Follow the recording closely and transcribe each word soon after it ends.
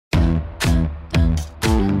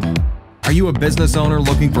Are you a business owner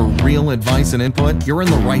looking for real advice and input? You're in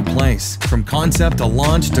the right place. From concept to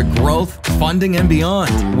launch to growth, funding, and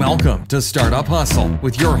beyond. Welcome to Startup Hustle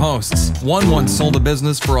with your hosts. One once sold a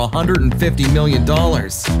business for $150 million.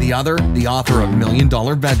 The other, the author of $1 Million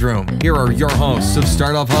Bedroom. Here are your hosts of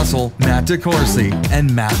Startup Hustle, Matt DeCoursey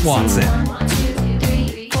and Matt Watson. 1, 2,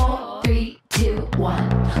 3, 4, 3, 2, 1.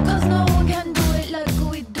 'Cause no one can do it like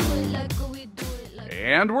we do it, like we do it, like.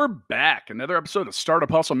 And we're back. Another episode of Startup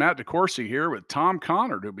Hustle. Matt DeCoursey here with Tom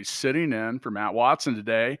Connard, who'll be sitting in for Matt Watson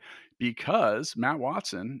today because Matt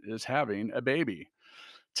Watson is having a baby.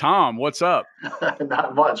 Tom, what's up?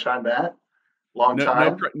 Not much. Hi, Matt. Long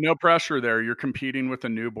time. No pressure there. You're competing with a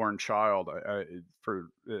newborn child for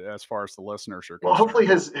as far as the listeners are concerned. Well, hopefully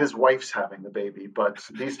his wife's having the baby, but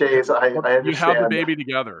these days I understand. You have the baby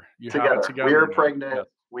together. You have it together. We are now. pregnant. Yes.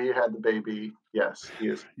 We had the baby. Yes, he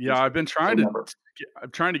is. Yeah, he's I've been trying to. member.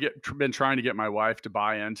 I've been trying to get my wife to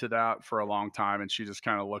buy into that for a long time, and she just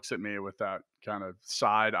kind of looks at me with that kind of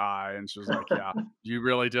side eye, and she's like, "Yeah, you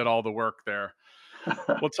really did all the work there."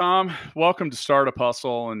 Well, Tom, welcome to Startup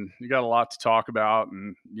Hustle, and you got a lot to talk about,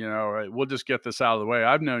 and we'll just get this out of the way.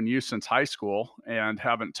 I've known you since high school and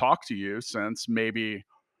haven't talked to you since maybe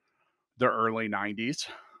the early 90s.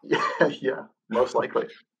 Yeah, most likely.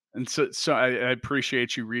 And so I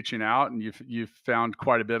appreciate you reaching out, and you've found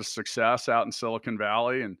quite a bit of success out in Silicon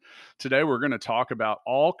Valley. And today we're going to talk about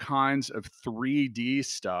all kinds of 3D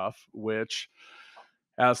stuff, which,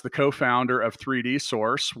 as the co-founder of 3D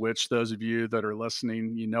Source, which those of you that are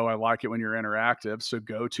listening, I like it when you're interactive. So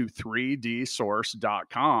go to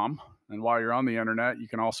 3dsource.com. And while you're on the internet, you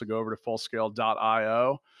can also go over to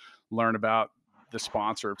fullscale.io, learn about the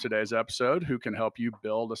sponsor of today's episode, who can help you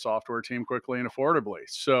build a software team quickly and affordably.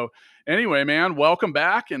 So anyway, man, welcome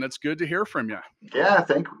back, and it's good to hear from you. Yeah,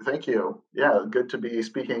 thank you. Yeah, good to be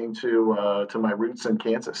speaking to my roots in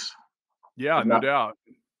Kansas. Yeah, no doubt.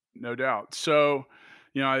 So,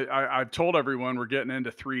 I've told everyone we're getting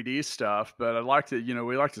into 3D stuff, but I'd like to,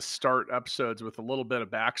 we like to start episodes with a little bit of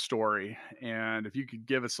backstory. And if you could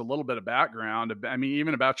give us a little bit of background, I mean,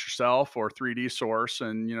 even about yourself or 3D Source,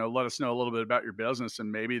 and, let us know a little bit about your business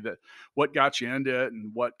and maybe what got you into it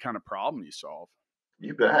and what kind of problem you solve.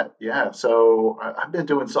 You bet. Yeah. So I've been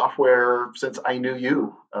doing software since I knew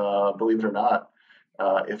you, believe it or not.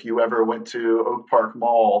 If you ever went to Oak Park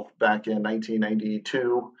Mall back in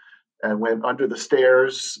 1992, and went under the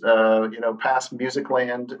stairs, past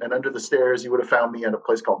Musicland, and under the stairs, you would have found me at a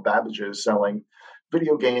place called Babbage's selling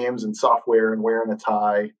video games and software and wearing a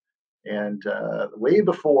tie. And way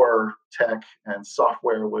before tech and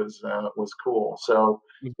software was cool. So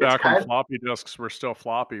back when floppy disks were still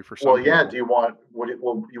floppy for some. Well, yeah. Do you want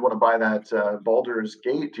you want to buy that Baldur's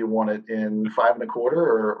Gate? Do you want it in 5 1/4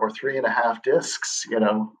 or 3.5 discs?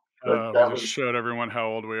 That showed everyone how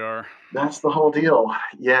old we are. That's the whole deal.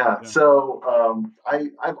 Yeah. So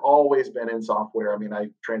I've always been in software. I mean,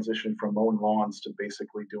 I transitioned from mowing lawns to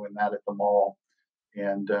basically doing that at the mall.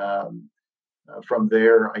 And from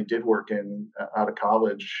there, I did work out of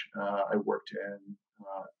college. I worked in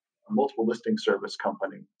a multiple listing service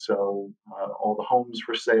company. So all the homes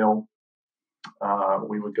for sale,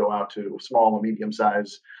 we would go out to small and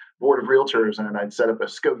medium-sized board of realtors, and I'd set up a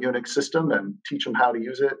SCO Unix system and teach them how to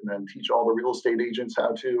use it, and then teach all the real estate agents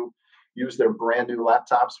how to use their brand new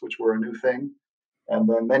laptops, which were a new thing. And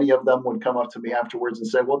then many of them would come up to me afterwards and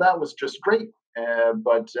say, well, that was just great,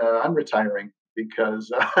 but I'm retiring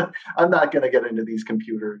because I'm not going to get into these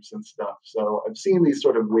computers and stuff. So I've seen these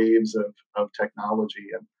sort of waves of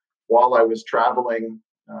technology. And while I was traveling,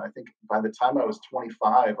 I think by the time I was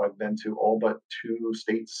 25, I've been to all but 2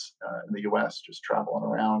 states in the U.S. just traveling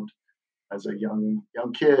around as a young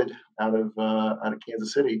kid out of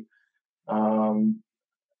Kansas City.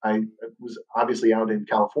 I was obviously out in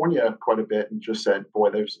California quite a bit and just said,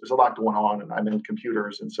 boy, there's a lot going on, and I'm in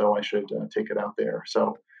computers, and so I should take it out there.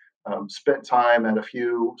 So spent time at a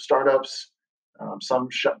few startups. Some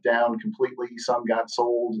shut down completely, some got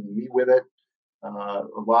sold, and me with it. A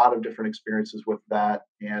lot of different experiences with that,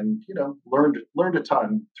 and learned a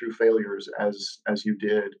ton through failures as you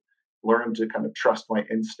did. Learned to kind of trust my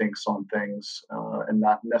instincts on things, and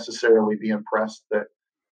not necessarily be impressed that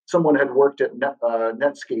someone had worked at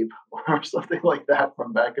Netscape or something like that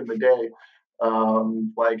from back in the day.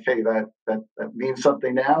 Like, hey, that means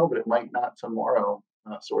something now, but it might not tomorrow,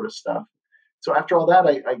 sort of stuff. So after all that,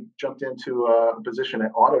 I jumped into a position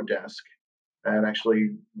at Autodesk. And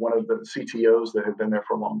actually, one of the CTOs that had been there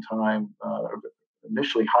for a long time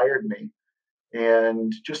initially hired me,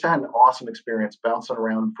 and just had an awesome experience bouncing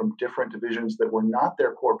around from different divisions that were not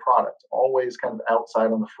their core product, always kind of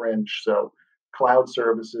outside on the fringe. So cloud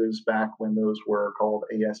services, back when those were called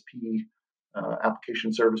ASP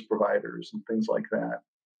application service providers and things like that.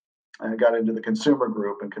 And I got into the consumer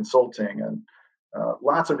group and consulting and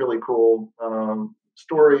lots of really cool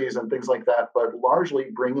stories and things like that, but largely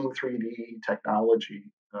bringing 3D technology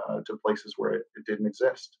to places where it didn't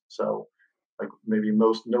exist. So, like maybe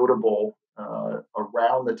most notable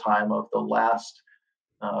around the time of the last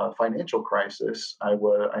financial crisis, I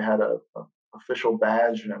had a official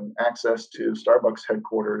badge and access to Starbucks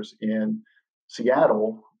headquarters in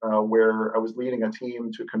Seattle, where I was leading a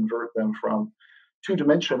team to convert them from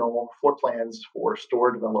two-dimensional floor plans for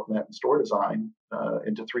store development and store design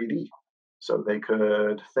into 3D. So they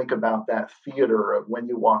could think about that theater of when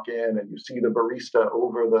you walk in and you see the barista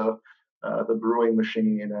over the brewing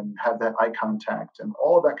machine and have that eye contact and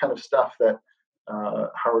all of that kind of stuff that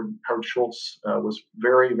Howard Schultz was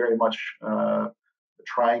very, very much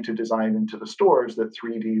trying to design into the stores that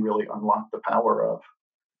 3D really unlocked the power of.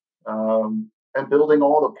 And building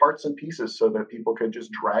all the parts and pieces so that people could just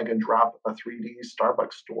drag and drop a 3D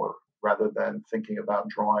Starbucks store rather than thinking about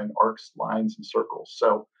drawing arcs, lines, and circles.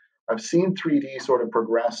 So I've seen 3D sort of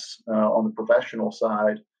progress on the professional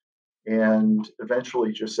side, and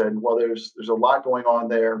eventually just said, well, there's a lot going on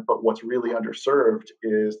there, but what's really underserved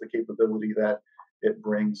is the capability that it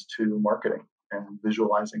brings to marketing and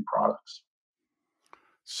visualizing products.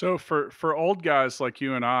 So for old guys like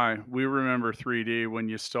you and I, we remember 3D when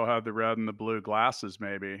you still had the red and the blue glasses,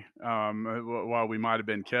 maybe. While we might have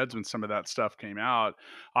been kids when some of that stuff came out,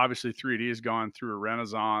 obviously 3D has gone through a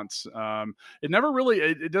renaissance.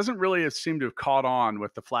 It doesn't really seem to have caught on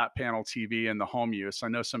with the flat panel TV and the home use. I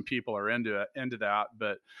know some people are into that,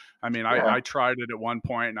 but I mean, Yeah. I tried it at one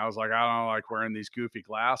point and I was like, I don't like wearing these goofy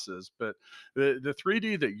glasses. But the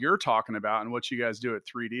 3D that you're talking about and what you guys do at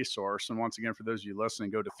 3D Source, and once again, for those of you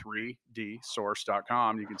listening, go to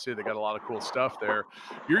 3dsource.com. You can see they got a lot of cool stuff there.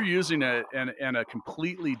 You're using it in a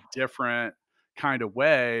completely different kind of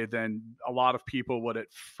way than a lot of people would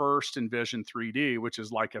at first envision 3D, which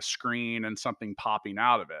is like a screen and something popping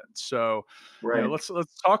out of it. So, Right. let's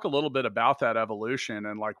talk a little bit about that evolution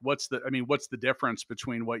and like what's the difference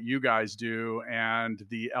between what you guys do and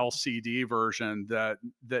the LCD version that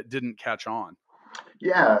didn't catch on.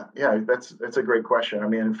 Yeah, that's a great question. I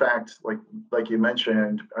mean, in fact, like you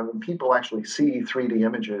mentioned, I mean, people actually see 3D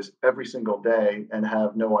images every single day and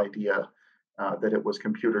have no idea that it was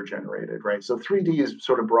computer generated, right? So 3D is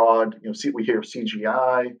sort of broad. We hear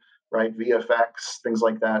CGI, right? VFX, things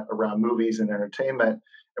like that around movies and entertainment,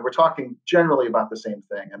 and we're talking generally about the same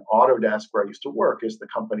thing. And Autodesk, where I used to work, is the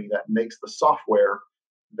company that makes the software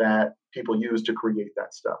that people use to create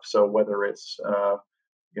that stuff. So whether it's a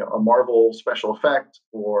Marvel special effect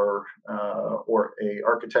or a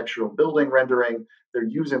architectural building rendering, they're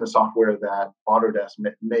using the software that Autodesk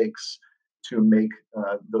makes to make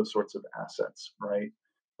those sorts of assets, right?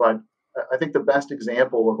 But I think the best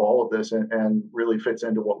example of all of this and really fits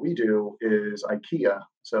into what we do is IKEA.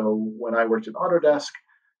 So when I worked at Autodesk,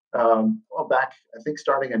 back I think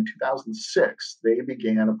starting in 2006, they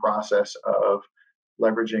began a process of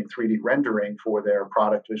leveraging 3D rendering for their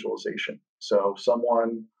product visualization. So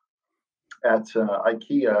someone at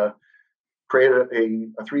IKEA created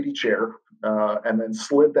a 3D chair and then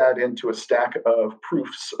slid that into a stack of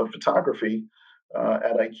proofs of photography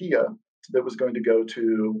at IKEA that was going to go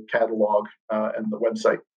to catalog and the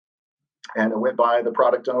website. And it went by the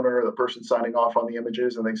product owner, the person signing off on the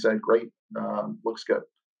images, and they said, "Great, looks good."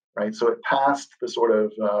 Right. So it passed the sort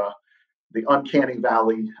of the uncanny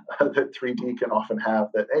valley that 3D can often have.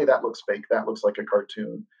 That, hey, that looks fake. That looks like a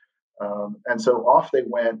cartoon. And so off they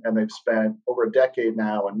went, and they've spent over a decade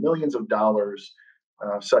now and millions of dollars,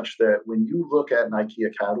 such that when you look at an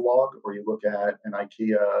IKEA catalog or you look at an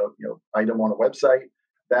IKEA item on a website,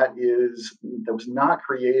 that was not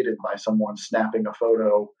created by someone snapping a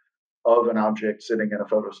photo of an object sitting in a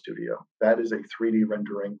photo studio. That is a 3D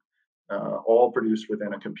rendering, all produced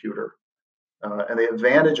within a computer. And the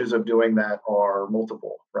advantages of doing that are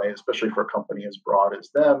multiple, right? Especially for a company as broad as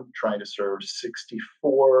them, trying to serve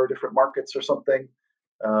 64 different markets or something.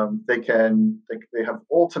 They have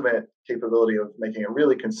ultimate capability of making a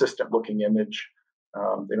really consistent looking image.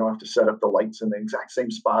 They don't have to set up the lights in the exact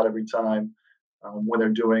same spot every time. When they're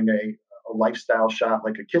doing a lifestyle shot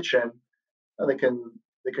like a kitchen, they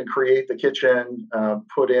can create the kitchen,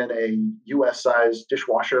 put in a U.S. size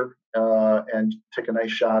dishwasher, and take a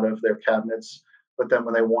nice shot of their cabinets. But then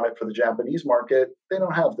when they want it for the Japanese market, they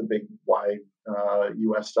don't have the big wide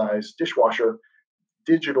U.S. size dishwasher.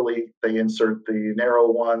 Digitally, they insert the narrow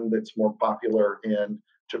one that's more popular in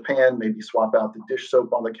Japan, maybe swap out the dish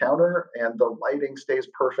soap on the counter, and the lighting stays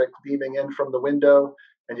perfect, beaming in from the window,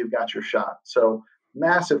 and you've got your shot. So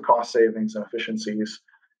massive cost savings and efficiencies.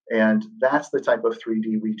 And that's the type of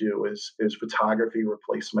 3D we do is photography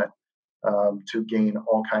replacement, to gain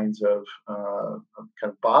all kinds of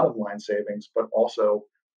kind of bottom line savings, but also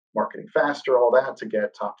marketing faster, all that to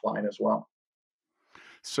get top line as well.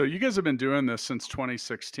 So you guys have been doing this since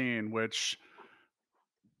 2016, which,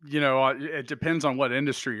 it depends on what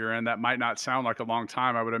industry you're in. That might not sound like a long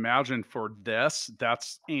time. I would imagine for this,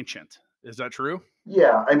 that's ancient. Is that true?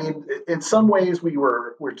 Yeah, I mean, in some ways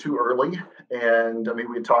we're too early, and I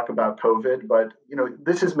mean we talk about COVID, but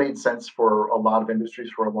this has made sense for a lot of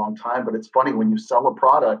industries for a long time. But it's funny when you sell a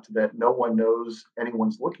product that no one knows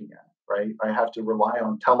anyone's looking at, right? I have to rely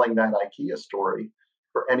on telling that IKEA story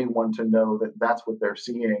for anyone to know that that's what they're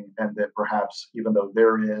seeing, and that perhaps even though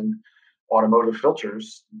they're in automotive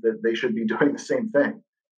filters, that they should be doing the same thing,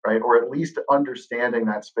 right? Or at least understanding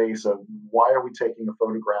that space of why are we taking a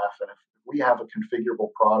photograph, and if we have a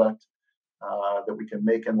configurable product that we can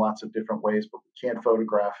make in lots of different ways, but we can't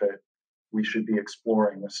photograph it, we should be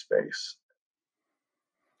exploring this space.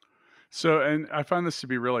 So, and I find this to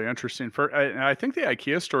be really interesting. And I think the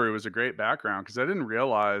IKEA story was a great background because I didn't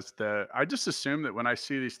realize that. I just assume that when I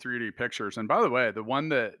see these 3D pictures, and by the way, the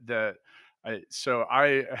one so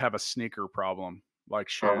I have a sneaker problem, like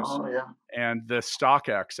shoes, Oh yeah, and the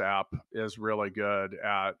StockX app is really good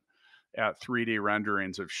at 3D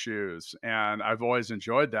renderings of shoes. And I've always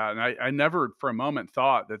enjoyed that. And I never for a moment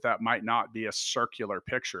thought that that might not be a circular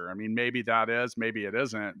picture. I mean, maybe that is, maybe it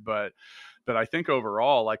isn't, but I think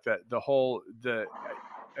overall, like that,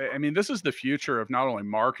 I mean, this is the future of not only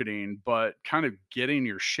marketing, but kind of getting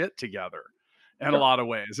your shit together in a yeah, lot of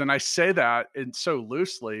ways. And I say that in so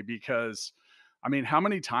loosely because, I mean, how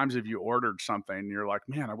many times have you ordered something and you're like,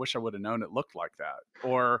 man, I wish I would have known it looked like that?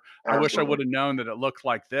 Or I wish I absolutely. would have known that it looked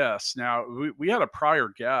like this. Now, we had a prior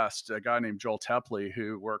guest, a guy named Joel Tepley,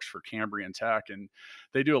 who works for Cambrian Tech, and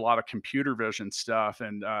they do a lot of computer vision stuff.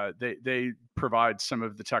 And they provide some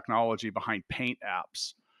of the technology behind paint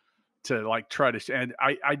apps to like try to, and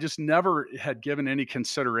I just never had given any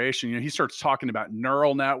consideration. He starts talking about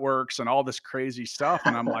neural networks and all this crazy stuff,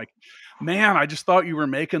 and I'm like, man, I just thought you were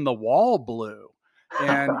making the wall blue.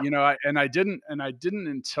 And I didn't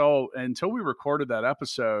until we recorded that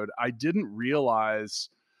episode, I didn't realize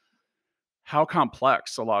how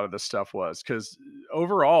complex a lot of this stuff was. Because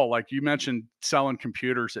overall, like you mentioned, selling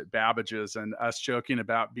computers at Babbage's and us joking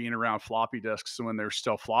about being around floppy disks when they're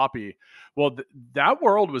still floppy. Well, that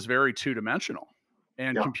world was very two dimensional.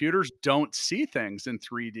 And Yeah, computers don't see things in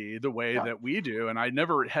 3D the way yeah, that we do. And I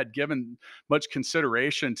never had given much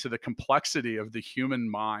consideration to the complexity of the human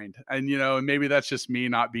mind. And maybe that's just me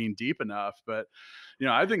not being deep enough, but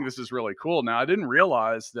I think this is really cool. Now, I didn't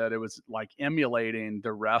realize that it was like emulating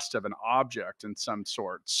the rest of an object in some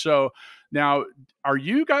sort. So now, are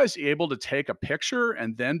you guys able to take a picture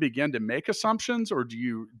and then begin to make assumptions, or do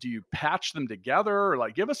you patch them together? Or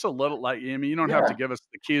like, give us a little, like, I mean, you don't have to yeah. give us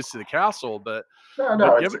the keys to the castle, but No, no,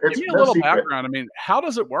 but it's give it's me a no little secret. background. I mean, how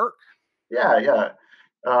does it work? Yeah, yeah.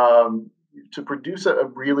 Um, to produce a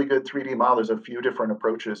really good 3D model, there's a few different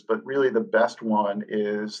approaches, but really the best one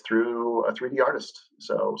is through a 3D artist.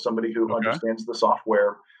 So somebody who Okay. understands the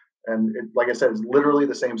software, and like I said, it's literally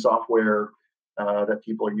the same software that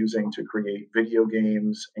people are using to create video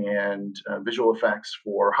games and visual effects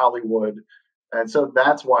for Hollywood. And so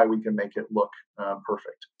that's why we can make it look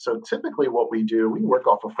perfect. So typically, what we do, we work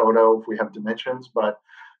off a photo if we have dimensions, but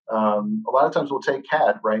a lot of times we'll take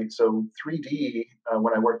CAD, right? So 3D,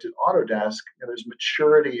 when I worked at Autodesk, there's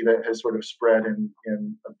maturity that has sort of spread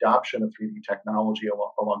in adoption of 3D technology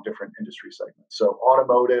along different industry segments. So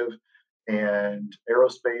automotive and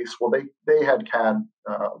aerospace, well, they had CAD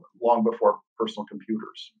long before personal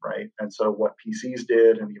computers, right? And so what PCs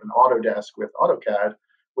did, and even Autodesk with AutoCAD,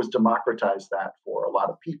 was democratize that for a lot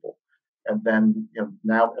of people. And then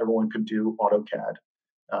now everyone could do AutoCAD.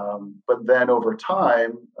 But then over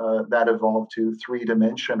time, that evolved to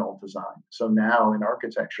three-dimensional design. So now in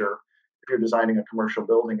architecture, if you're designing a commercial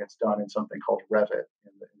building, it's done in something called Revit.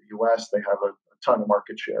 In the US, they have a ton of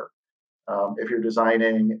market share. If you're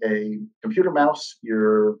designing a computer mouse,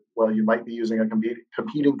 you might be using a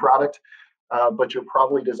competing product, but you're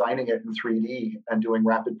probably designing it in 3D and doing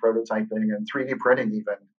rapid prototyping, and 3D printing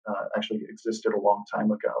even actually existed a long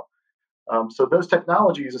time ago. So those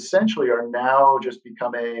technologies essentially are now just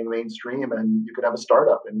becoming mainstream, and you could have a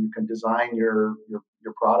startup and you can design your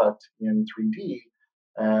product in 3D,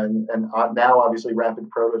 and now obviously rapid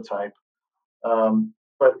prototype.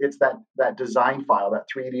 But it's that design file, that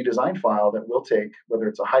 3D design file that we'll take, whether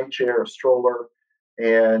it's a high chair, a stroller,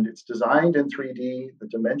 and it's designed in 3D. The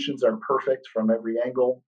dimensions are perfect from every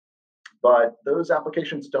angle, but those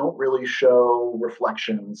applications don't really show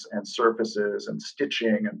reflections and surfaces and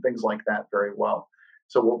stitching and things like that very well.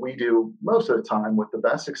 So what we do most of the time with the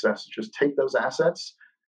best success is just take those assets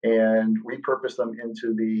and repurpose them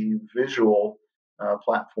into the visual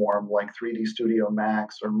platform like 3D Studio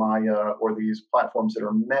Max or Maya, or these platforms that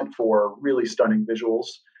are meant for really stunning visuals.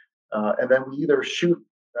 And then we either shoot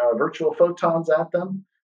virtual photons at them,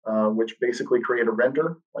 which basically create a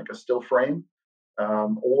render like a still frame,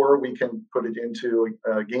 or we can put it into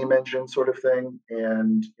a game engine sort of thing,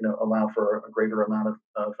 and allow for a greater amount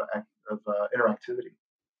of interactivity.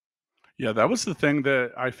 Yeah, that was the thing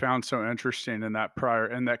that I found so interesting in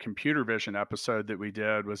that computer vision episode that we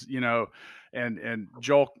did was, and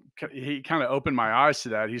Joel, he kind of opened my eyes to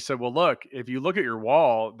that. He said, "Well, look, if you look at your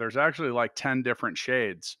wall, there's actually like 10 different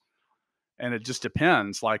shades, and it just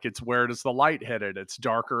depends. Like, it's where does the light hit it? It's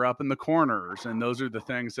darker up in the corners, and those are the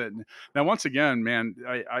things that." Now, once again, man,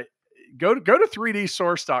 I go to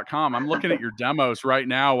 3dsource.com. I'm looking at your demos right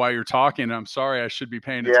now while you're talking. I'm sorry, I should be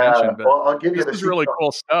paying Yeah, attention, but well, I'll give you this the is really secret.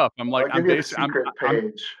 cool stuff. I'll give you the secret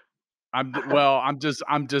page.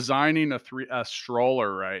 I'm designing a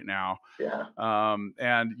stroller right now. Yeah,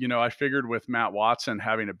 And I figured with Matt Watson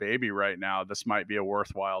having a baby right now, this might be a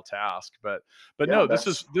worthwhile task. But yeah, no, this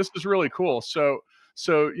is really cool. So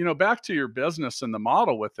back to your business and the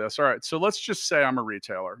model with this. All right, so let's just say I'm a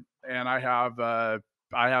retailer and I have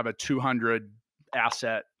a 200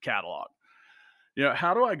 asset catalog.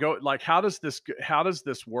 How do I go, like, how does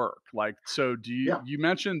this work? Like, so yeah. you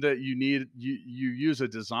mentioned that you use a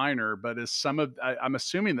designer, but I'm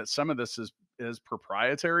assuming that some of this is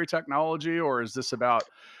proprietary technology, or is this about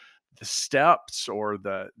the steps or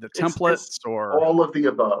the It's templates or? all of the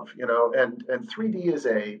above, and 3D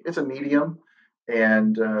is a medium,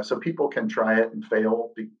 and so people can try it and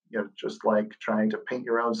fail, just like trying to paint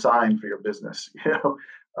your own sign for your business,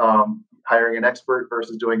 hiring an expert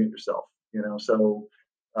versus doing it yourself, so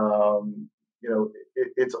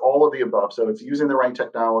it's all of the above. So it's using the right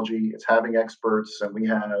technology, it's having experts, and we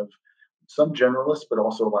have some generalists, but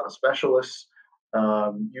also a lot of specialists,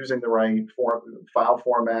 using the right file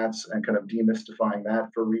formats and kind of demystifying that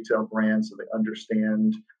for retail brands so they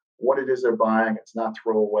understand what it is they're buying. It's not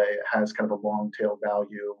throwaway, it has kind of a long tail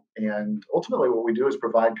value. And ultimately, what we do is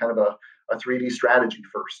provide kind of a 3D strategy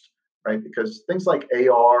first, right? Because things like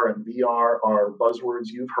AR and VR are buzzwords.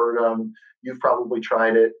 You've heard them, you've probably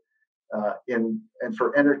tried it. And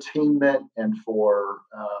for entertainment and for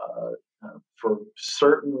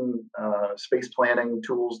certain space planning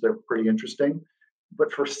tools, they're pretty interesting.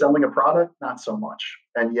 But for selling a product, not so much.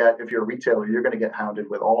 And yet, if you're a retailer, you're going to get hounded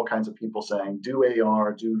with all kinds of people saying, do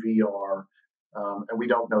AR, do VR. And we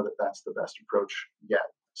don't know that that's the best approach yet.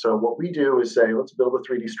 So, what we do is say, let's build a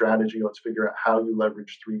 3D strategy. Let's figure out how you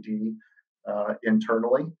leverage 3D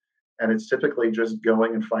internally. And it's typically just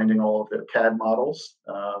going and finding all of their CAD models,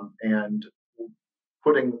 and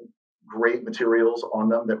putting great materials on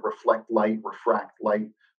them that reflect light, refract light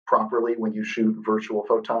properly when you shoot virtual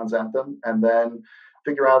photons at them, and then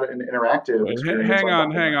figure out an interactive Wait, experience hang on on, top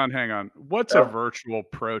of hang that. on, hang on. What's a Yeah. virtual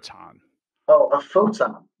proton? Oh, a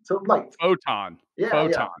photon. So light. Photon. Yeah, yeah.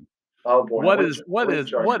 Photon. Oh boy, What is what what is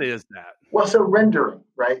is what jargon? is that? Well, so rendering,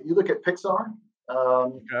 right? You look at Pixar.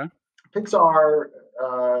 Um, Okay. Pixar,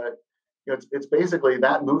 it's basically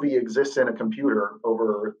that movie exists in a computer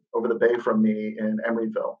over the bay from me in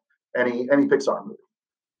Emeryville. Any Pixar movie,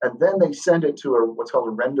 and then they send it to what's called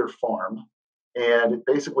a render farm, and it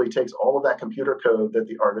basically takes all of that computer code that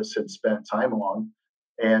the artist had spent time on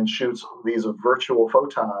and shoots these virtual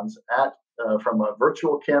photons at from a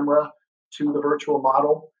virtual camera to the virtual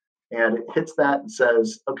model, and it hits that and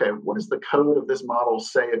says, okay, what does the code of this model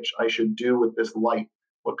say I should do with this light?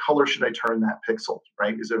 What color should I turn that pixel?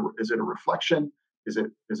 Right? Is it a reflection? Is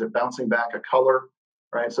it bouncing back a color?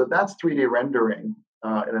 Right? So that's 3D rendering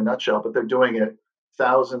in a nutshell. But they're doing it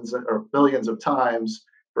thousands or billions of times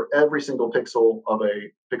for every single pixel of a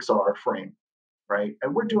Pixar frame, right?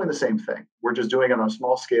 And we're doing the same thing. We're just doing it on a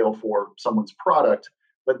small scale for someone's product,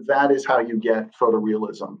 but that is how you get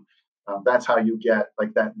photorealism. That's how you get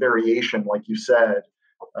like that variation, like you said.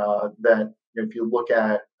 That if you look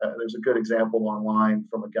at, there's a good example online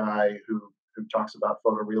from a guy who talks about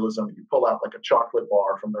photorealism. You pull out like a chocolate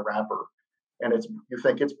bar from the wrapper, and you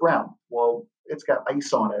think it's brown. Well, it's got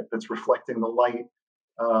ice on it that's reflecting the light.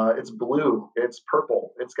 It's blue, it's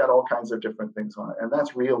purple, it's got all kinds of different things on it, and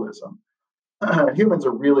that's realism. Humans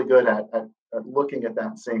are really good at looking at that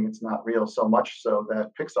and saying it's not real, so much so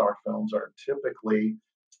that Pixar films are typically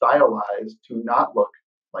stylized to not look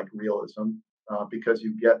like realism, because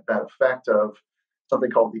you get that effect of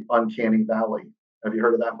something called the uncanny valley. Have you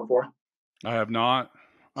heard of that before? I have not.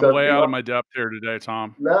 I'm So way out of my depth here today,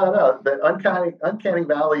 Tom. no, the uncanny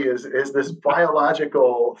valley is this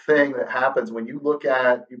biological thing that happens when you look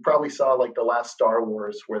at. You probably saw like the last Star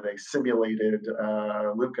Wars where they simulated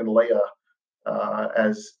Luke and Leia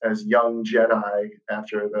as young Jedi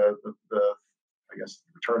after the I guess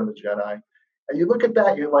Return of the Jedi, and you look at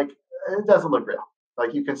that, you're like, it doesn't look real.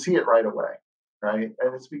 Like you can see it right away, right?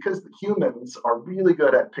 And it's because the humans are really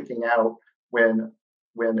good at picking out when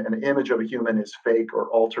an image of a human is fake or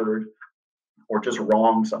altered or just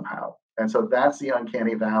wrong somehow. And so that's the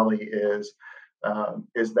uncanny valley is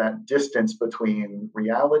that distance between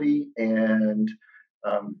reality and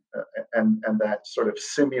that sort of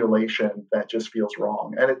simulation that just feels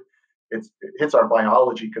wrong. And it hits our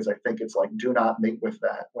biology because I think it's like do not mate with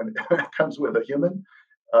that when it comes with a human.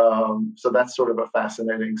 So that's sort of a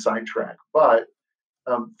fascinating sidetrack. But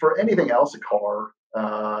for anything else, a car,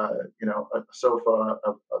 a sofa,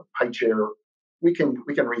 a high chair, we can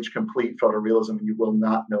reach complete photorealism, and you will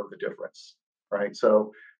not know the difference, right?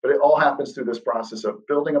 So, but it all happens through this process of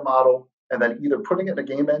building a model and then either putting it in a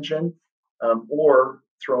game engine or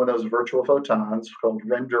throwing those virtual photons called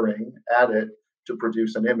rendering at it to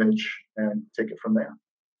produce an image and take it from there.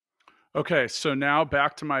 Okay, so now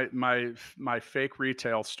back to my fake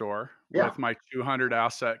retail store Yeah, with my 200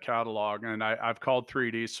 asset catalog, and I've called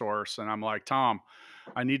 3D Source, and I'm like, Tom,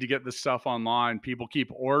 I need to get this stuff online. People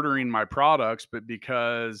keep ordering my products, but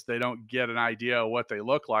because they don't get an idea of what they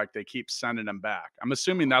look like, they keep sending them back. I'm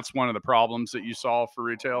assuming that's one of the problems that you solve for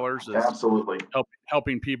retailers is absolutely.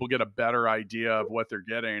 helping people get a better idea of what they're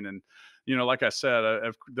getting. And like I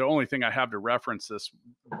said, the only thing I have to reference this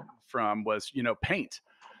from was paint.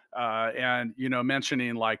 And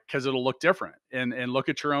mentioning like because it'll look different and look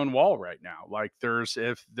at your own wall right now, like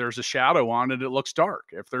if there's a shadow on it, it looks dark.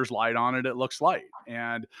 If there's light on it, it looks light.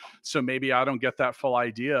 And so maybe I don't get that full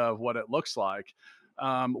idea of what it looks like.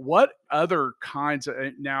 What other kinds of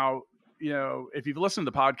now, if you've listened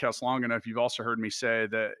to the podcast long enough, you've also heard me say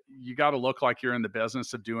that you got to look like you're in the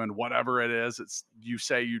business of doing whatever it is it's you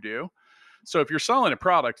say you do. So if you're selling a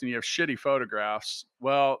product and you have shitty photographs,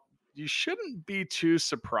 well, you shouldn't be too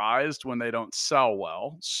surprised when they don't sell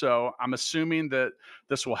well. So I'm assuming that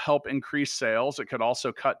this will help increase sales. It could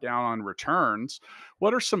also cut down on returns.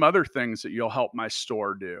 What are some other things that you'll help my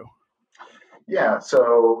store do? Yeah,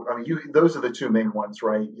 so I mean, those are the two main ones,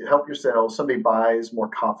 right? You help your sales. Somebody buys more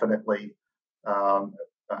confidently,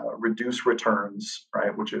 reduce returns,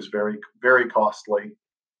 right, which is very very costly.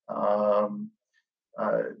 Um,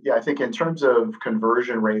 yeah, I think in terms of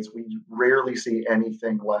conversion rates, we rarely see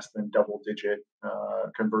anything less than double digit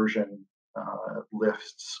conversion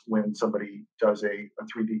lifts when somebody does a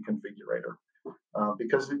 3D configurator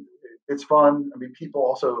because it's fun. I mean, people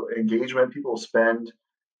also engagement, people spend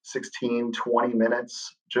 16, 20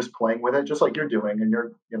 minutes just playing with it, just like you're doing. And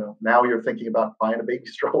now you're thinking about buying a baby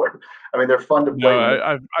stroller. I mean, they're fun to play No,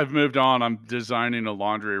 with. I've moved on. I'm designing a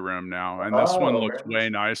laundry room now, and this one Oh, looks very way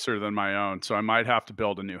nice. nicer than my own. So I might have to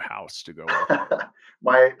build a new house to go with it.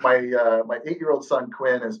 My 8-year-old son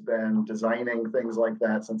Quinn has been designing things like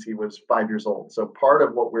that since he was 5 years old. So part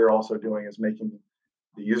of what we're also doing is making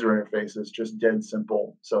the user interfaces just dead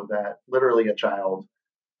simple, so that literally a child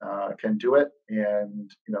can do it. And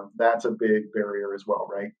that's a big barrier as well,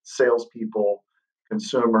 right? Salespeople,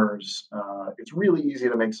 consumers. It's really easy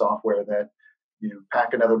to make software that you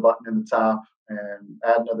pack another button in the top and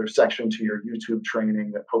add another section to your YouTube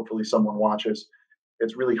training that hopefully someone watches.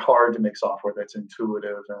 It's really hard to make software that's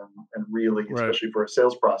intuitive and really, Right. especially for a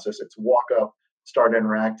sales process, it's walk up, start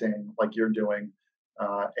interacting like you're doing,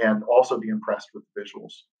 and also be impressed with the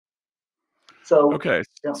visuals. So, Okay.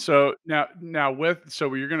 yeah, So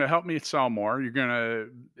so you're going to help me sell more. You're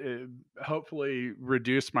going to hopefully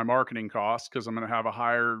reduce my marketing costs because I'm going to have a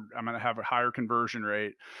higher conversion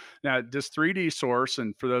rate. Now, does 3D Source,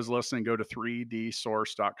 and for those listening, go to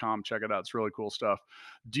 3dsource.com, check it out. It's really cool stuff.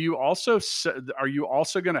 Are you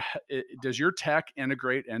also going to does your tech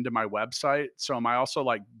integrate into my website? So am I also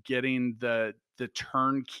like getting the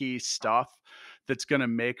turnkey stuff that's going to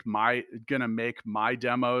make my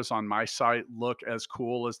demos on my site look as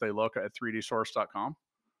cool as they look at 3dsource.com?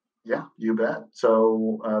 yeah, you bet.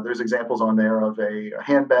 So there's examples on there of a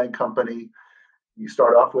handbag company. You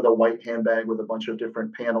start off with a white handbag with a bunch of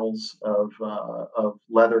different panels of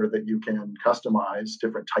leather that you can customize,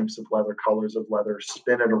 different types of leather, colors of leather,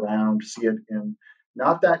 spin it around, see it in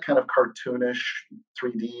not that kind of cartoonish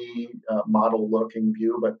 3D model looking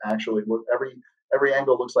view, but actually look every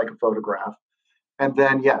angle looks like a photograph. And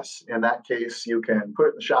then, yes, in that case, you can put it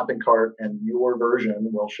in the shopping cart, and your version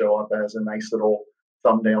will show up as a nice little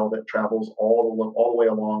thumbnail that travels all the way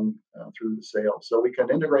along through the sale. So we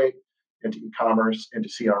can integrate into e-commerce, into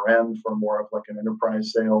CRM for more of like an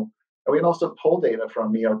enterprise sale. And we can also pull data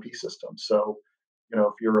from ERP systems. So,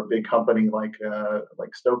 if you're a big company like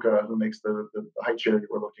Stoka, who makes the height chair you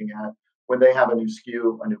were looking at, when they have a new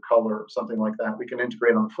SKU, a new color, something like that, we can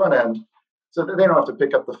integrate on the front end so that they don't have to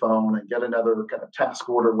pick up the phone and get another kind of task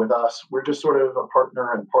order with us. We're just sort of a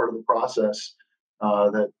partner and part of the process,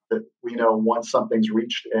 that we know once something's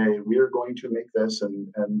reached we are going to make this and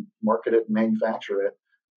market it and manufacture it.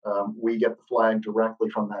 We get the flag directly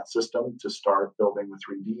from that system to start building the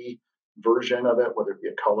 3D version of it, whether it be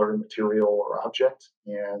a color, material, or object.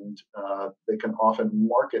 And they can often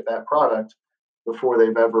market that product before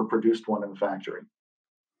they've ever produced one in the factory.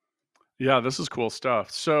 Yeah, this is cool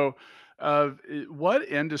stuff. So, what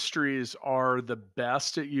industries are the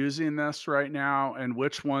best at using this right now, and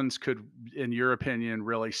which ones could, in your opinion,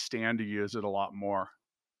 really stand to use it a lot more?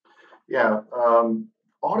 Yeah,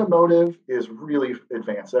 automotive is really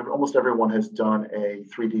advanced. Almost everyone has done a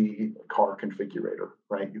 3D car configurator,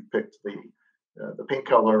 right? You've picked the paint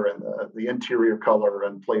color and the interior color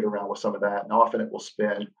and played around with some of that, and often it will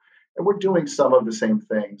spin. And we're doing some of the same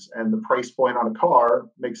things. And the price point on a car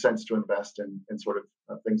makes sense to invest in sort of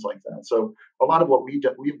things like that. So a lot of what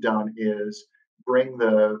we've done is bring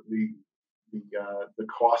the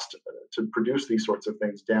cost to produce these sorts of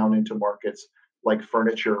things down into markets like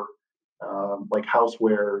furniture, like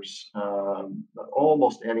housewares,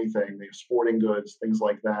 almost anything, sporting goods, things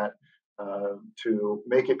like that, to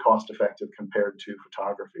make it cost effective compared to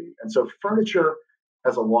photography. And so furniture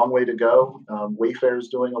has a long way to go. Wayfair is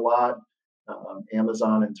doing a lot.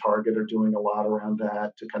 Amazon and Target are doing a lot around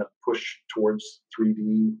that to kind of push towards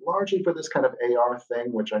 3D, largely for this kind of AR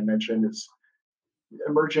thing, which I mentioned is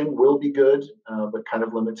emerging, will be good, but kind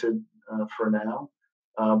of limited for now.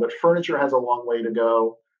 But furniture has a long way to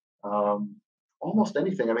go. Almost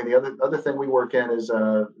anything. I mean, the other thing we work in is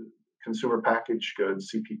consumer packaged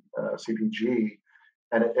goods, CPG.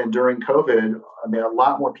 And during COVID, I mean, a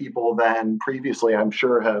lot more people than previously, I'm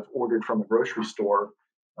sure, have ordered from a grocery store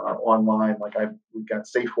online. Like we've got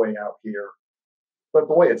Safeway out here, but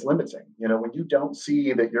boy, it's limiting. When you don't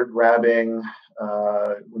see that you're grabbing,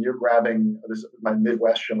 this is my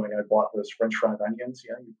Midwest showing. I bought those French fried onions.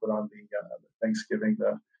 Yeah, you put on the Thanksgiving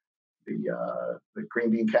the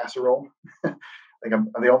green bean casserole. I think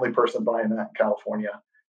I'm the only person buying that in California.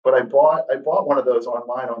 But I bought one of those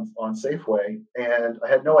online on Safeway, and I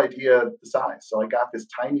had no idea the size. So I got this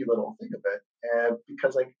tiny little thing of it, and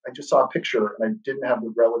because I just saw a picture and I didn't have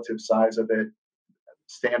the relative size of it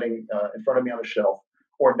standing in front of me on a shelf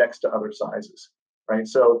or next to other sizes, right?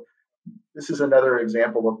 So this is another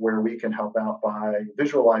example of where we can help out by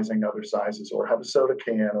visualizing other sizes, or have a soda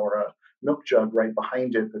can or a milk jug right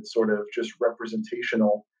behind it that's sort of just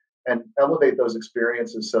representational, and elevate those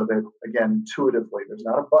experiences so that, again, intuitively, there's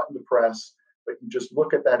not a button to press, but you just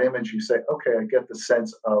look at that image, you say, okay, I get the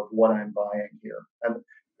sense of what I'm buying here. And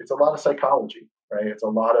it's a lot of psychology, right? It's a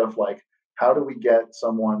lot of like, how do we get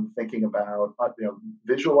someone thinking about,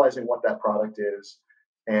 visualizing what that product is,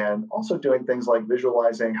 and also doing things like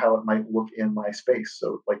visualizing how it might look in my space.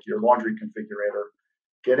 So like your laundry configurator,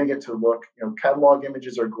 getting it to look, catalog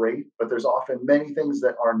images are great, but there's often many things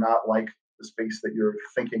that are not like the space that you're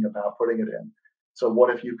thinking about putting it in. So what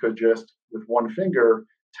if you could just, with one finger,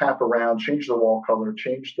 tap around, change the wall color,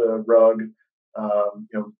 change the rug,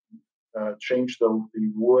 change the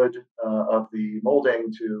wood of the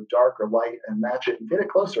molding to dark or light and match it and get it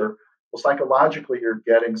closer. Well, psychologically, you're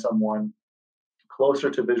getting someone closer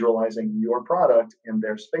to visualizing your product in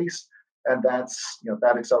their space, and that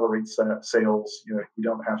accelerates sales. You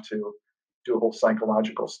don't have to do a whole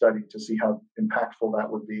psychological study to see how impactful that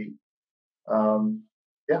would be.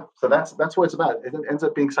 So that's what it's about. It ends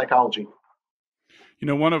up being psychology.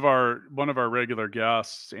 One of our regular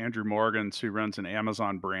guests, Andrew Morgans, who runs an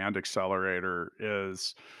Amazon brand accelerator,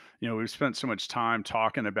 is, we've spent so much time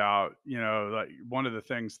talking about, like one of the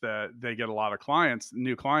things that they get a lot of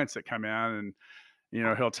new clients that come in,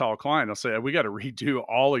 and he'll tell a client, he'll say, we got to redo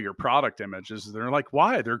all of your product images. They're like,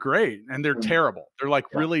 why? They're great. And they're terrible. They're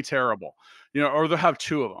like really terrible, or they'll have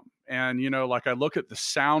two of them. And, like I look at the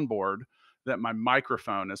soundboard that my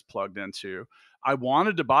microphone is plugged into. I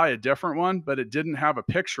wanted to buy a different one, but it didn't have a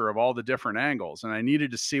picture of all the different angles, and I needed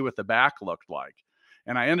to see what the back looked like.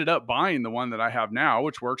 And I ended up buying the one that I have now,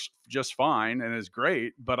 which works just fine and is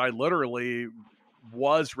great. But I literally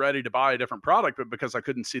was ready to buy a different product, but because I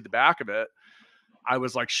couldn't see the back of it, I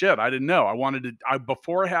was like, shit, I didn't know.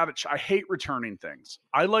 Before I had it, I hate returning things.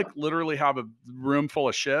 I like literally have a room full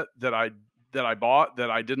of shit that I that I bought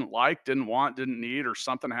that I didn't like, didn't want, didn't need, or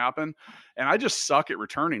something happened. And I just suck at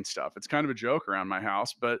returning stuff. It's kind of a joke around my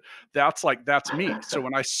house, but that's me. So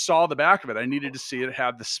when I saw the back of it, I needed to see it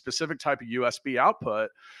had the specific type of USB output,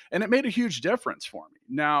 and it made a huge difference for me.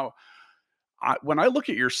 Now, when I look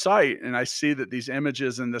at your site and I see that these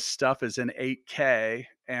images and this stuff is in 8K,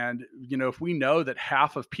 and if we know that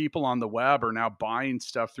half of people on the web are now buying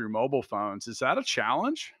stuff through mobile phones, is that a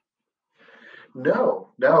challenge?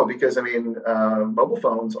 No, no, because I mean, mobile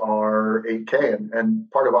phones are 8K, and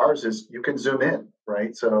part of ours is you can zoom in,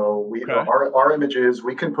 right? So Okay. our images,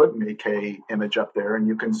 we can put an 8K image up there, and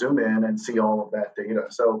you can zoom in and see all of that data.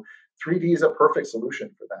 So 3D is a perfect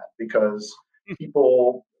solution for that because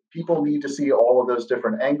people need to see all of those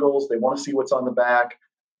different angles. They want to see what's on the back.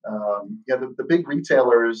 Yeah, the big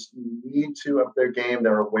retailers need to up their game.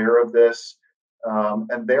 They're aware of this.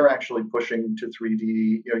 And they're actually pushing to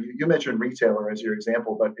 3D. You mentioned retailer as your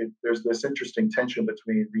example, but there's this interesting tension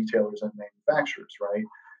between retailers and manufacturers, right?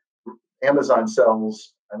 Amazon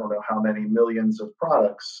sells, I don't know how many millions of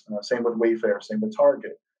products. Same with Wayfair, same with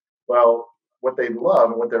Target. Well, what they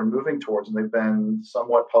love and what they're moving towards, and they've been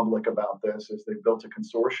somewhat public about this, is they've built a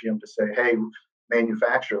consortium to say, hey,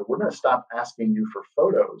 manufacturer, we're going to stop asking you for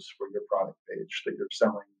photos for your product page that you're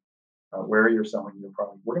selling, where you're selling your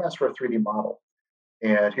product. We're going to ask for a 3D model,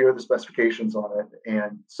 and here are the specifications on it,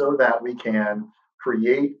 and so that we can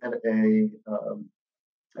create an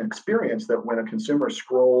experience that when a consumer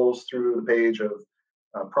scrolls through the page of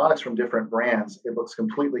products from different brands, it looks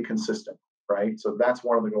completely consistent, right? So that's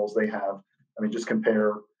one of the goals they have. I mean, just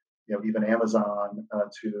compare, even Amazon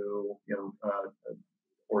to,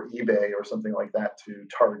 or eBay or something like that to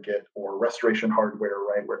Target or Restoration Hardware,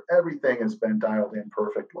 right, where everything has been dialed in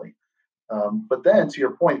perfectly. But then, to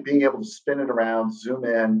your point, being able to spin it around, zoom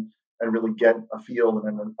in, and really get a feel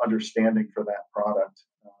and an understanding for that product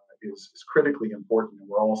is critically important. And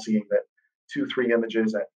we're all seeing that 2, 3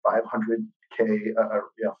 images at 500K,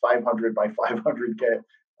 500 by 500K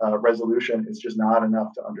resolution is just not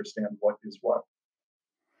enough to understand what is what.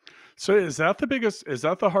 So is that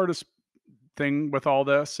the hardest thing with all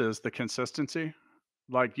this is the consistency?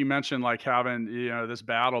 Like you mentioned, like having, this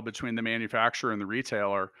battle between the manufacturer and the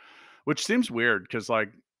retailer, which seems weird because I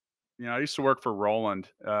used to work for Roland,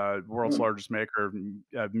 world's Mm, largest maker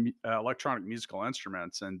of electronic musical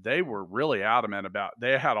instruments, and they were really adamant about.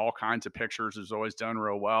 They had all kinds of pictures. It was always done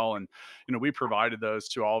real well, and we provided those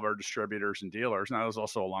to all of our distributors and dealers. Now that was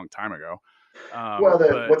also a long time ago, Well,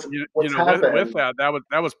 but what's with happened? that,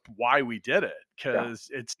 that was why we did it Yeah, because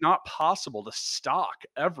it's not possible to stock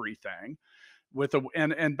everything with a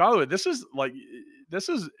and by the way, this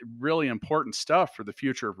is really important stuff for the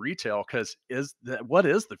future of retail because what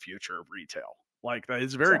is the future of retail? Like that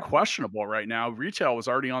is very exactly, questionable right now. Retail was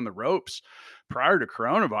already on the ropes prior to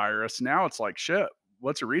coronavirus. Now it's like shit.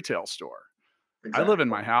 What's a retail store? exactly. I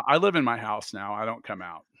live in my house now. I don't come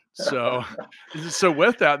out. So, so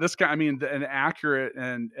with that, I mean, an accurate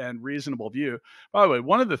and reasonable view. By the way,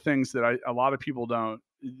 one of the things that a lot of people don't,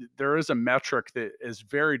 there is a metric that is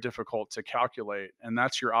very difficult to calculate, and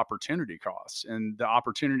that's your opportunity costs and the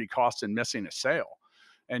opportunity cost in missing a sale.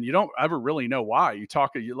 And you don't ever really know why. You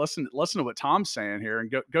listen to what Tom's saying here, and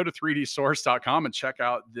go to 3dsource.com and check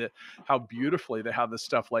out how beautifully they have this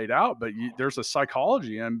stuff laid out. But there's a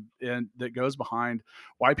psychology and that goes behind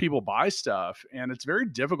why people buy stuff, and it's very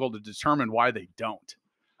difficult to determine why they don't.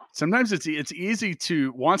 Sometimes it's easy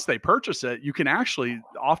to once they purchase it, you can actually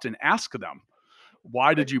often ask them, "Why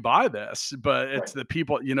Right, did you buy this?" But it's right, the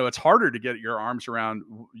people, it's harder to get your arms around,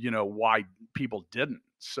 why people didn't. right.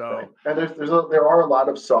 So, And there are a lot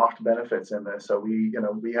of soft benefits in this. So we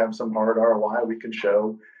have some hard ROI we can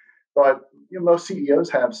show. But most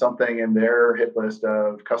CEOs have something in their hit list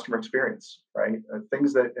of customer experience, right?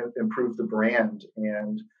 Things that improve the brand.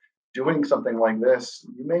 And doing something like this,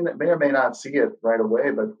 you may or may not see it right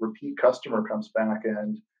away, but repeat customer comes back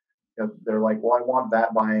and they're like, well, I want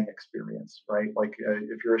that buying experience, right? Like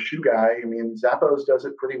if you're a shoe guy, I mean, Zappos does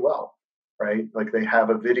it pretty well, right? Like they have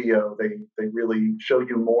a video, they really show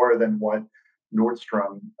you more than what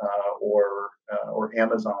Nordstrom or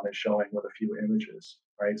Amazon is showing with a few images,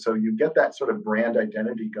 right? So you get that sort of brand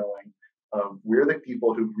identity going. We're the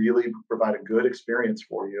people who really provide a good experience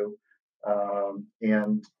for you,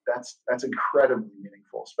 and that's incredibly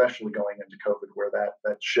meaningful, especially going into COVID, where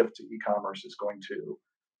that shift to e-commerce is going to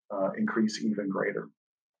increase even greater.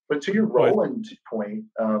 But to your well, Roland point,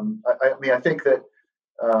 I mean,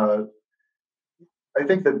 uh, I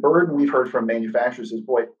think the burden we've heard from manufacturers is,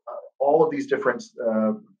 boy, all of these different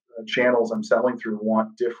channels I'm selling through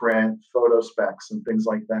want different photo specs and things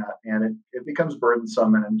like that, and it becomes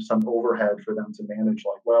burdensome and some overhead for them to manage.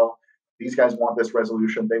 Like, well, these guys want this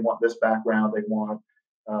resolution, they want this background, they want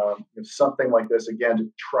something like this, again, to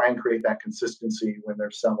try and create that consistency when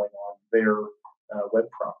they're selling on their web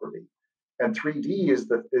property. And 3D is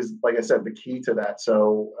like I said, the key to that.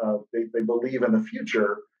 So they believe in the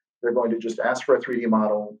future they're going to just ask for a 3D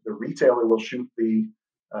model. The retailer will shoot the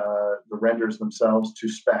renders themselves to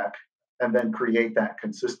spec and then create that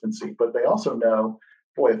consistency. But they also know,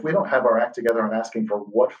 boy, if we don't have our act together on asking for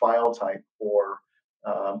what file type or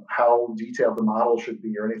how detailed the model should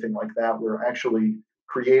be or anything like that, we're actually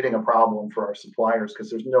creating a problem for our suppliers, because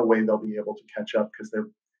there's no way they'll be able to catch up, because they're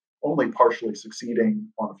only partially succeeding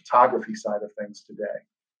on the photography side of things today.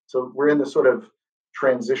 So we're in this sort of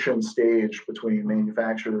transition stage between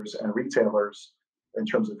manufacturers and retailers in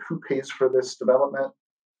terms of who pays for this development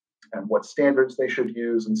and what standards they should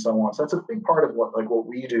use and so on. So that's a big part of what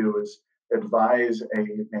we do, is advise a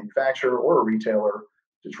manufacturer or a retailer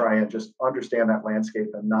to try and just understand that landscape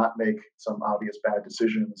and not make some obvious bad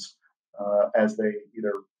decisions as they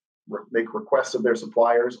either make requests of their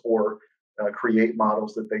suppliers or create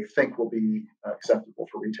models that they think will be acceptable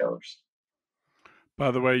for retailers.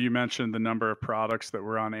 By the way, you mentioned the number of products that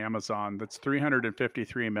were on Amazon. That's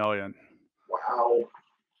 353 million. Wow.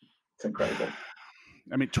 It's incredible.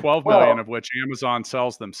 I mean, 12 million of which Amazon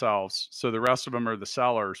sells themselves. So the rest of them are the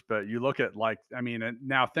sellers. But you look at and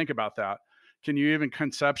now think about that. Can you even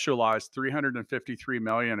conceptualize 353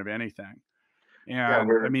 million of anything?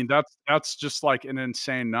 And I mean, that's just like an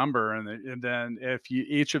insane number. And then if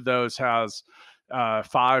each of those has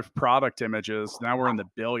 5 product images, now we're in the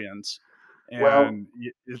billions. And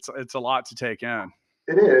it's a lot to take in.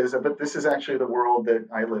 It is, but this is actually the world that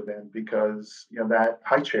I live in, because that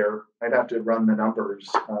high chair, I'd have to run the numbers,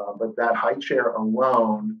 but that high chair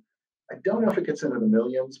alone, I don't know if it gets into the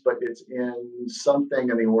millions, but it's in something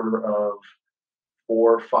in the order of 400,000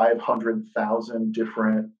 or 500,000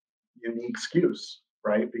 different unique SKUs,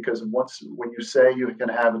 right? Because when you say you can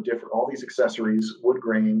have all these accessories, wood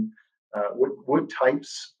grain, wood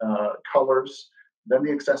types, colors, then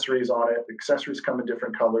the accessories on it. The accessories come in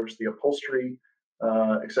different colors. The upholstery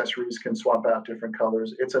accessories can swap out different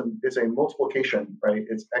colors. It's a multiplication, right?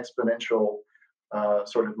 It's exponential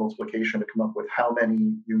sort of multiplication to come up with how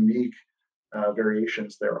many unique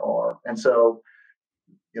variations there are. And so,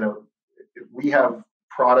 we have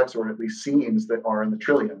products, or at least scenes, that are in the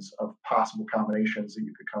trillions of possible combinations that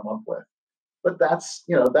you could come up with. But that's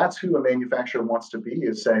who a manufacturer wants to be,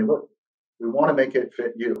 is saying, look, we want to make it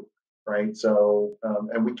fit you. Right. So,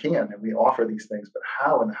 and we offer these things, but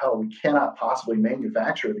how in the hell? We cannot possibly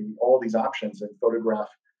manufacture all these options and photograph,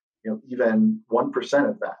 even 1%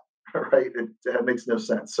 of that. Right. It makes no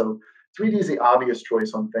sense. So 3D is the obvious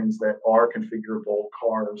choice on things that are configurable: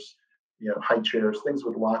 cars, high chairs, things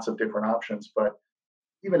with lots of different options. But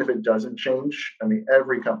even if it doesn't change, I mean,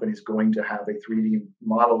 every company is going to have a 3D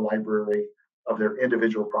model library of their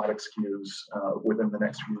individual product SKUs within the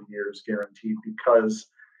next few years, guaranteed, because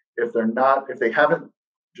if they haven't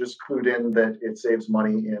just clued in that it saves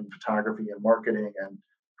money in photography and marketing and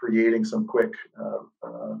creating some quick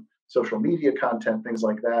social media content, things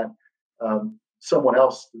like that, someone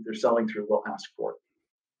else that they're selling through will ask for it.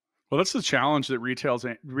 Well, that's the challenge that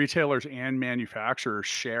retailers and manufacturers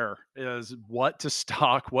share, is what to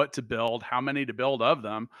stock, what to build, how many to build of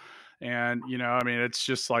them. And, it's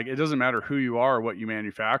just like, it doesn't matter who you are, what you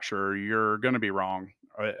manufacture, you're going to be wrong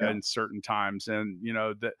in certain times. And,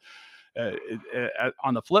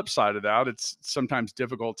 on the flip side of that, it's sometimes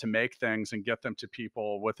difficult to make things and get them to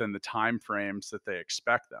people within the time frames that they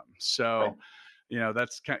expect them. So,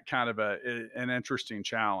 that's kind of an interesting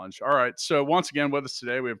challenge. All right. So once again with us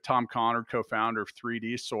today, we have Tom Connard, co-founder of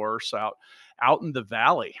 3D Source out in the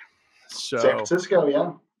Valley. So San Francisco,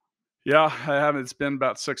 yeah. Yeah, I haven't. It's been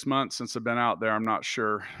about 6 months since I've been out there. I'm not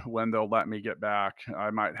sure when they'll let me get back. I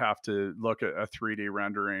might have to look at a 3D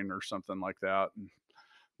rendering or something like that.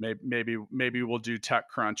 Maybe we'll do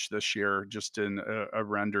TechCrunch this year, just in a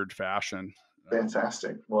rendered fashion.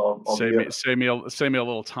 Fantastic. Well, save me a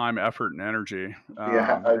little time, effort, and energy.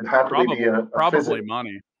 I'd happily be probably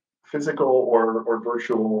money. Physical or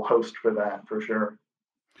virtual host for that, for sure.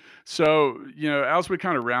 So, as we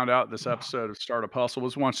kind of round out this episode of Startup Hustle,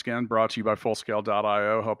 was once again brought to you by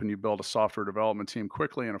Fullscale.io, helping you build a software development team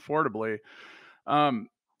quickly and affordably.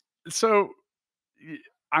 So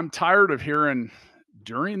I'm tired of hearing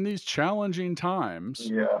during these challenging times.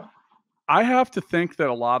 Yeah. I have to think that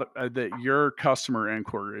a lot of that your customer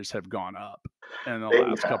inquiries have gone up in the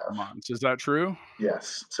last couple of months. Is that true?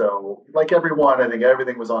 Yes. So, like everyone, I think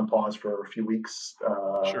everything was on pause for a few weeks.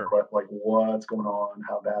 Sure. Like, what's going on?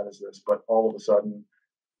 How bad is this? But all of a sudden,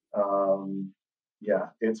 Yeah,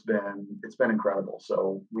 it's been incredible.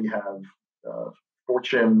 So we have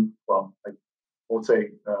Fortune, well, I won't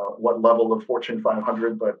say what level of Fortune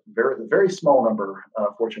 500, but very small number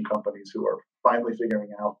of Fortune companies who are finally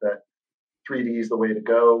figuring out that 3D is the way to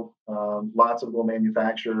go. Lots of little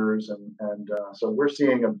manufacturers, and so we're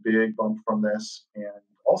seeing a big bump from this. And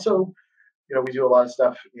also, we do a lot of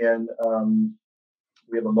stuff in.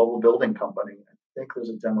 We have a mobile building company. I think there's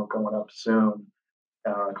a demo going up soon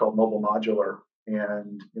called Mobile Modular,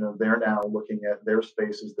 and they're now looking at their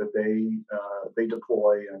spaces that they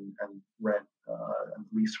deploy and rent and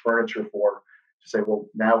lease furniture for, to say, well,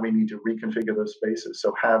 now we need to reconfigure those spaces.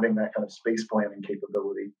 So having that kind of space planning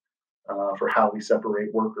capability for how we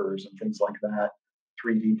separate workers and things like that.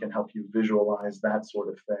 3D can help you visualize that sort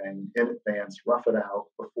of thing in advance, rough it out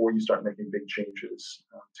before you start making big changes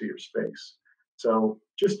to your space. So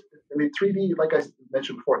I mean, 3D, like I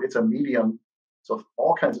mentioned before, it's a medium. So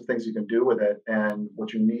all kinds of things you can do with it. And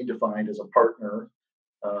what you need to find is a partner.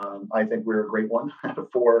 I think we're a great one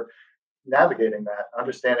for navigating that,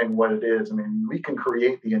 understanding what it is. I mean, we can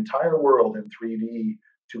create the entire world in 3D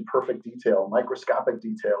to perfect detail, microscopic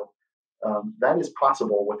detail. That is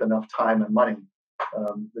possible with enough time and money.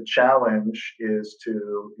 The challenge is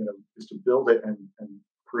to build it and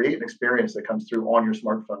create an experience that comes through on your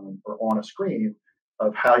smartphone or on a screen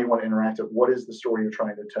of how you want to interact with what is the story you're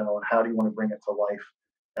trying to tell, and how do you want to bring it to life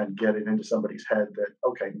and get it into somebody's head that,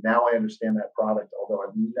 okay, now I understand that product, although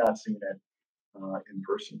I've not seen it in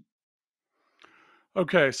person.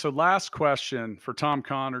 Okay, so last question for Tom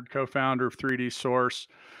Connard, co-founder of 3D Source.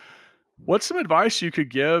 What's some advice you could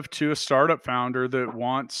give to a startup founder that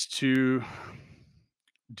wants to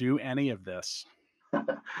do any of this?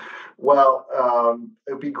 Well,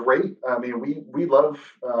 it would be great. I mean, we love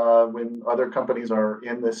when other companies are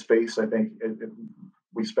in this space. I think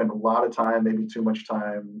we spend a lot of time, maybe too much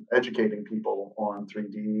time, educating people on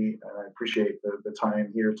 3D. And I appreciate the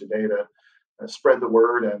time here today to spread the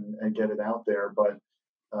word and get it out there. But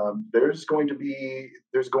there's going to be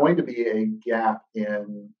a gap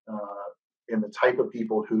in the type of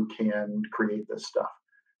people who can create this stuff.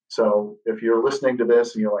 So if you're listening to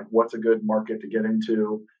this and you're like, what's a good market to get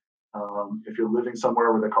into? If you're living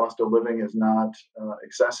somewhere where the cost of living is not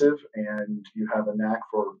excessive and you have a knack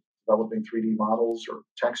for developing 3D models or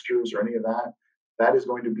textures or any of that, that is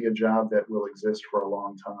going to be a job that will exist for a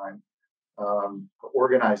long time.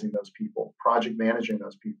 Organizing those people, project managing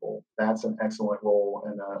those people, that's an excellent role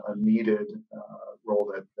and a needed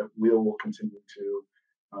role that we'll continue to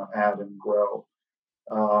add and grow.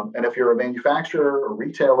 And if you're a manufacturer or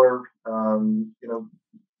retailer,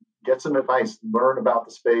 get some advice, learn about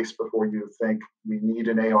the space before you think we need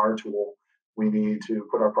an AR tool. We need to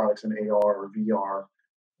put our products in AR or VR.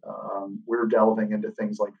 We're delving into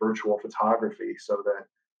things like virtual photography so that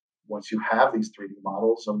once you have these 3D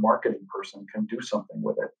models, a marketing person can do something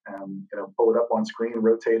with it and pull it up on screen,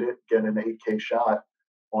 rotate it, get an 8K shot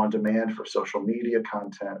on demand for social media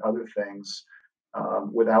content, other things,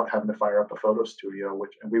 without having to fire up a photo studio.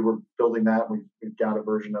 And we were building that. We've got a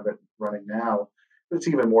version of it running now. But it's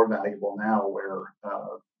even more valuable now, where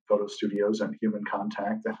photo studios and human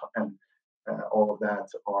contact and all of that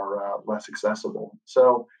are less accessible.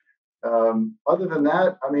 So other than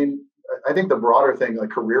that, I mean, I think the broader thing, like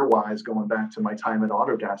career-wise, going back to my time at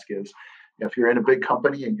Autodesk, is if you're in a big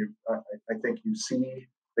company and I think you see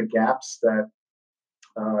the gaps that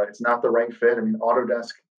it's not the right fit. I mean,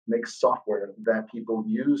 Autodesk makes software that people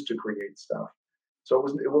use to create stuff, so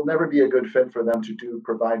it will never be a good fit for them to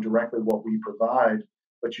provide directly what we provide.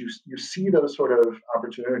 But you see those sort of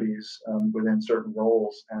opportunities within certain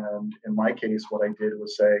roles. And in my case, what I did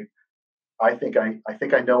was say, I think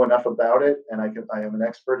I know enough about it, and I am an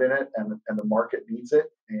expert in it, and the market needs it.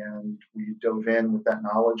 And we dove in with that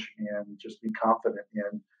knowledge and just be confident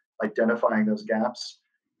in identifying those gaps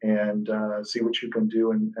and see what you can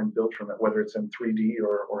do and build from it, whether it's in 3D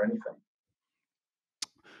or anything.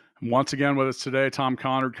 Once again with us today, Tom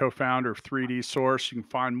Connard, co-founder of 3D Source. You can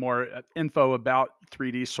find more info about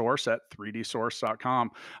 3D Source at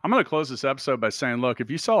 3dsource.com. I'm going to close this episode by saying, look,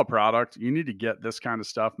 if you sell a product, you need to get this kind of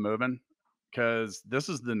stuff moving, because this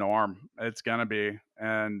is the norm. It's going to be,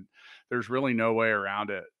 and there's really no way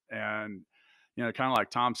around it. And, kind of like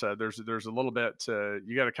Tom said, there's a little bit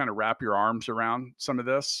you got to kind of wrap your arms around some of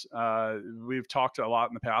this. We've talked a lot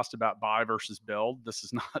in the past about buy versus build. This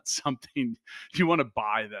is not something you want to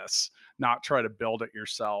buy this, not try to build it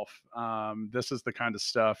yourself. This is the kind of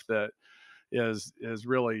stuff that is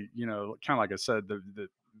really, kind of like I said,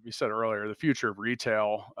 we said earlier, the future of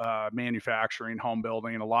retail, manufacturing, home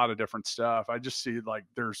building, and a lot of different stuff. I just see like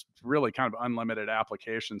there's really kind of unlimited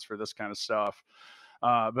applications for this kind of stuff.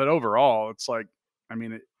 But overall, it's like I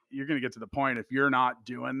mean, you're going to get to the point, if you're not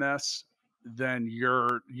doing this, then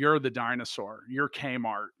you're the dinosaur, you're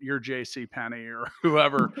Kmart, you're JC Penney, or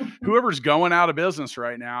whoever's going out of business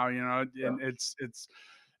right now, you know.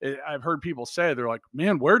 And I've heard people say, they're like,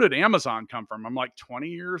 man, where did Amazon come from? I'm like, 20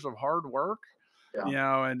 years of hard work. Yeah. You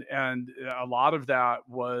know, and a lot of that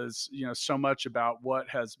was, you know, so much about what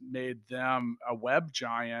has made them a web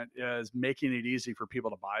giant is making it easy for people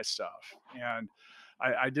to buy stuff. And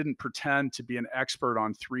I didn't pretend to be an expert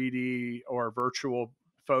on 3D or virtual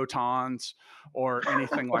photons or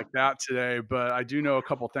anything like that today, but I do know a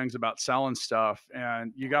couple things about selling stuff,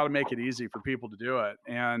 and you got to make it easy for people to do it.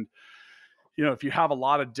 And you know, if you have a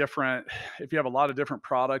lot of different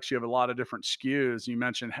products, you have a lot of different SKUs. You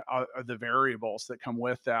mentioned the variables that come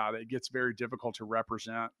with that. It gets very difficult to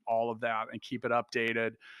represent all of that and keep it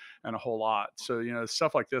updated, and a whole lot. So, you know,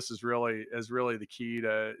 stuff like this is really the key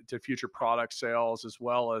to future product sales, as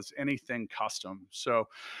well as anything custom. So,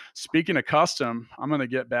 speaking of custom, I'm going to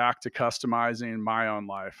get back to customizing my own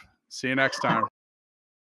life. See you next time.